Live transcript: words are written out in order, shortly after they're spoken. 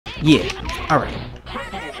Yeah. Alright.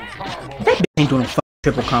 That bitch ain't doing a fucking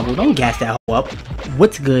triple combo. Don't gas that hoe up.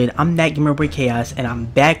 What's good? I'm That Gamer Boy Chaos, and I'm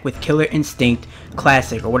back with Killer Instinct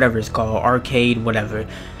Classic, or whatever it's called. Arcade, whatever.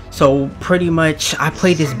 So, pretty much, I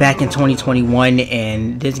played this back in 2021,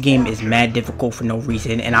 and this game is mad difficult for no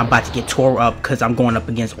reason, and I'm about to get tore up because I'm going up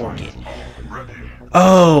against Orchid.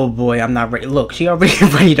 Oh boy, I'm not ready. Look, she already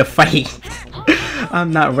ready to fight.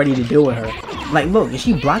 I'm not ready to deal with her. Like, look, is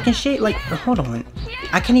she blocking shit? Like, hold on.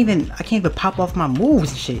 I can't even pop off my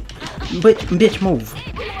moves and shit. But, bitch, move.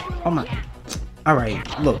 Oh my.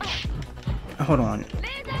 Alright, look. Hold on.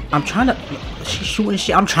 I'm trying to. She's shooting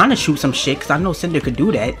shit. I'm trying to shoot some shit because I know Cinder could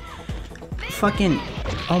do that. Fucking.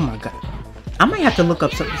 Oh my god. I might have to look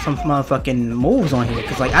up some motherfucking moves on here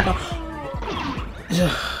because, like, I don't.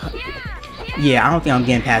 Yeah, I don't think I'm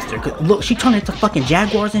getting past her. Look, she turned into fucking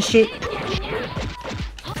Jaguars and shit.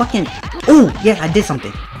 Fucking. Oh, yeah, I did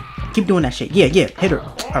something. Keep doing that shit. Yeah, hit her.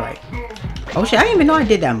 Alright. Oh shit, I didn't even know I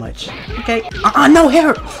did that much. Okay. No, hit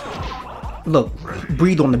her. Look,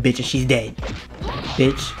 breathe on the bitch and she's dead.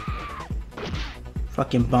 Bitch.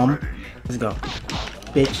 Fucking bum. Let's go.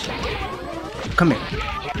 Bitch. Come here.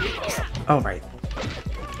 Alright.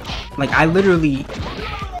 Like, I literally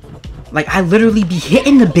be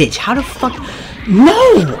hitting the bitch. How the fuck?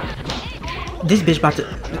 No! This bitch about to.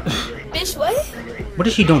 Bitch, what? What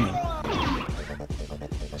is she doing?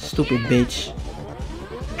 Stupid bitch.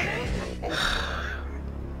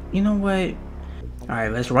 You know what?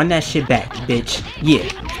 Alright, let's run that shit back, bitch. Yeah.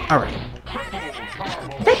 Alright.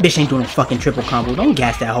 That bitch ain't doing a fucking triple combo. Don't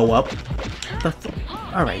gas that hoe up.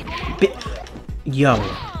 Alright. Yo.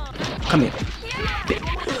 Come here.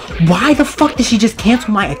 Why the fuck did she just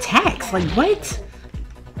cancel my attacks? Like, what?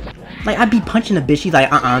 Like, I'd be punching the bitch. She's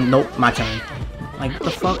like, nope, my turn. Like, what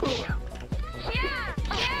the fuck?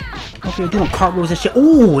 Okay, doing cartwheels and shit.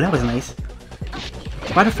 Ooh, that was nice.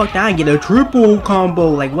 Why the fuck did I get a triple combo?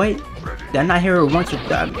 Like, what? Did I not hear her once or,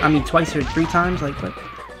 twice or 3 times? Like, what?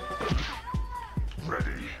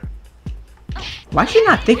 Why is she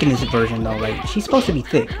not thick in this version, though? Like, she's supposed to be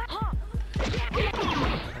thick.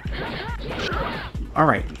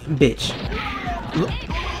 Alright, bitch.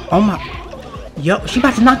 Oh my. Yo, she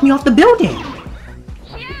about to knock me off the building.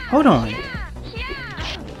 Hold on.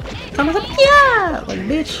 Yeah! Like,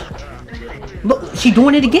 bitch. Look, she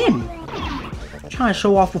doing it again. Trying to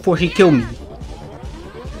show off before she kill me.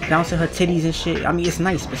 Bouncing her titties and shit. I mean, it's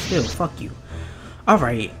nice, but still, fuck you.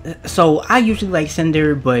 Alright, so I usually like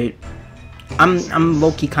Cinder, but I'm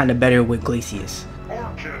low-key kind of better with Glacius.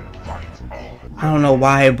 I don't know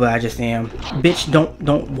why, but I just am. Bitch,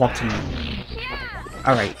 don't walk to me.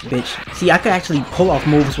 Alright, bitch. See, I could actually pull off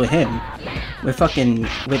moves with him. With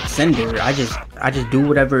Cinder. I just do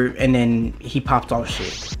whatever and then he pops off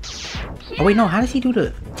shit. Oh wait, no, how does he do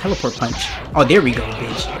the teleport punch? Oh, there we go,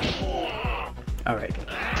 bitch. Alright.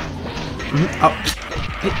 Oh.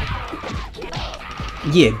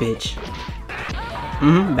 Yeah, bitch.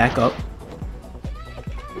 Back up.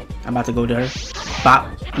 I'm about to go to her. Bop.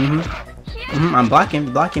 I'm blocking,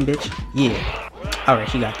 bitch. Yeah. Alright,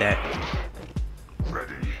 she got that.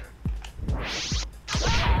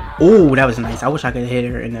 Oh, that was nice. I wish I could hit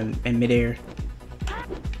her in midair.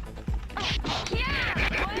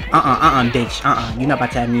 Bitch. You're not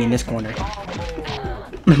about to have me in this corner.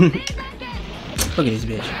 Look at this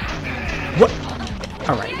bitch. What?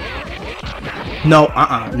 Alright. No,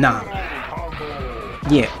 nah.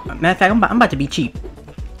 Yeah, matter of fact, I'm about to be cheap.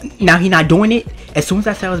 Now he not doing it. As soon as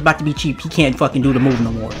I said I was about to be cheap, he can't fucking do the move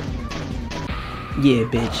no more. Yeah,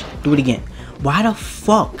 bitch. Do it again. Why the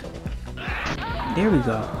fuck? There we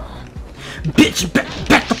go. Bitch, back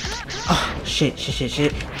the. Oh, shit.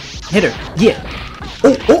 Hit her. Yeah.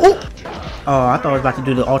 Oh. Oh, I thought I was about to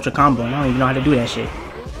do the ultra combo. I don't even know how to do that shit.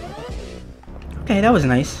 Okay, that was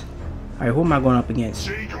nice. Alright, who am I going up against?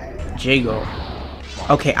 Jago.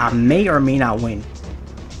 Okay, I may or may not win.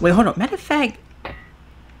 Wait, hold on. Matter of fact.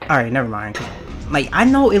 Alright, never mind. Like, I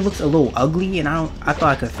know it looks a little ugly, and I thought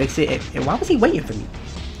I could fix it. And why was he waiting for me?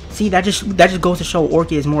 See, that just goes to show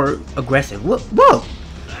Orchid is more aggressive. Whoa!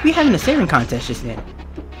 We having a staring contest just then.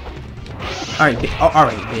 Alright,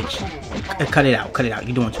 alright, bitch. Cut it out.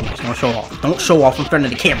 You're doing too much. Don't show off. Don't show off in front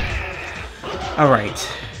of the camera. Alright.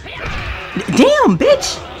 Damn,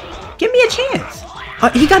 bitch! Give me a chance.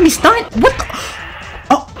 He got me stunned? What the?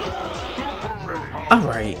 Oh.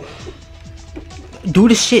 Alright. Do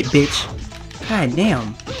the shit, bitch. God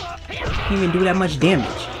damn. He didn't even do that much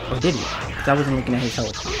damage. Or did he? Because I wasn't looking at his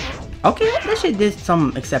health. Okay, that shit did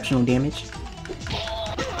some exceptional damage.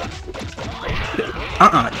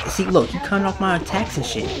 See, look, he cutting off my attacks and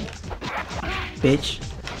shit. Bitch.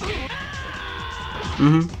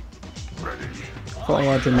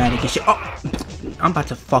 all dramatic and shit. Oh, I'm about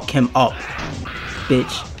to fuck him up,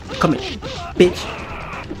 bitch. Come here, bitch.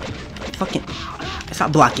 Fucking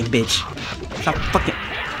stop blocking, bitch. Stop fucking.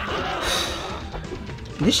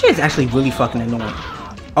 This shit is actually really fucking annoying.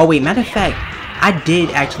 Oh wait, matter of fact, I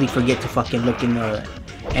did actually forget to fucking look in the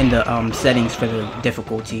settings for the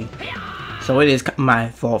difficulty. So it is my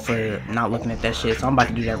fault for not looking at that shit. So I'm about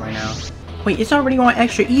to do that right now. Wait, it's already on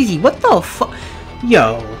extra easy. What the fuck?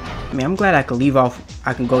 Yo, I mean, I'm glad I could leave off.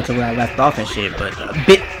 I can go to where I left off and shit. But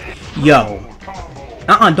yo,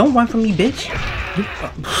 don't run from me, bitch.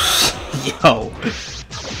 Yo,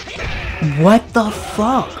 what the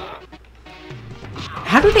fuck?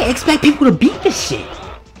 How do they expect people to beat this shit?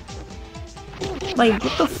 Like,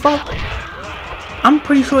 what the fuck? I'm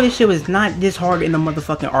pretty sure this shit was not this hard in the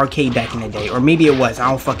motherfucking arcade back in the day. Or maybe it was. I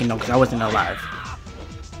don't fucking know because I wasn't alive.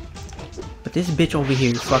 But this bitch over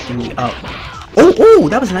here is fucking me up. Oh,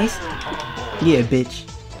 that was nice. Yeah, bitch.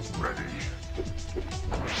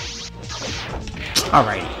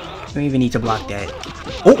 Alright. We don't even need to block that.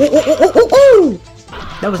 Oh!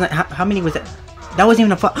 That was not. How many was that? That wasn't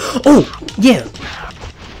even a fuck. Oh, yeah.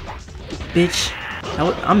 Bitch.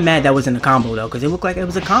 I'm mad that wasn't a combo though, because it looked like it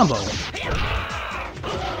was a combo.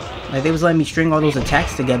 Like they was letting me string all those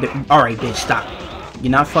attacks together. Alright, bitch, stop.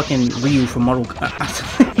 You're not fucking Ryu from Mortal Kombat.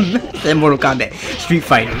 Street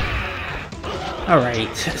Fighter.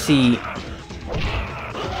 Alright, see.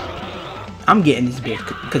 I'm getting this bitch,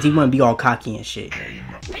 because he wanna be all cocky and shit.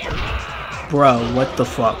 Bro, what the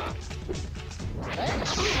fuck?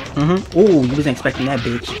 Oh, you wasn't expecting that,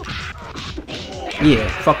 bitch. Yeah,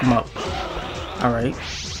 fuck him up. Alright.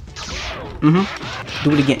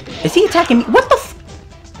 Do it again. Is he attacking me? What the f-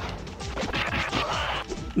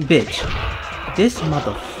 Bitch. This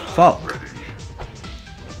motherfucker.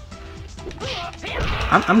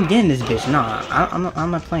 I'm getting this bitch. Nah,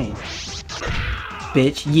 I'm not playing.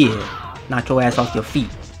 Bitch, yeah. Knock your ass off your feet.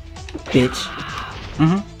 Bitch.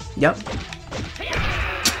 Yep.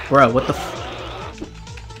 Bro, what the f-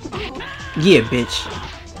 Yeah, bitch.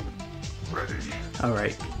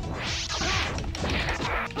 Alright.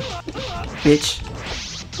 Bitch.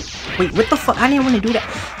 Wait, what the fuck? I didn't want to do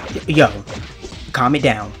that. Yo. Calm it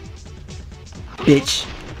down. Bitch.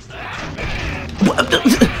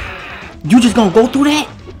 You just gonna go through that?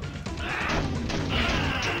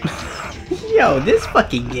 Yo, this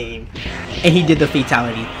fucking game. And he did the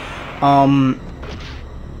fatality.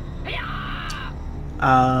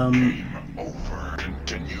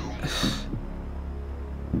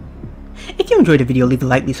 If you enjoyed the video, leave a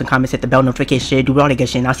like, leave some comments, hit the bell notification, do all that good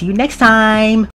shit, and I'll see you next time!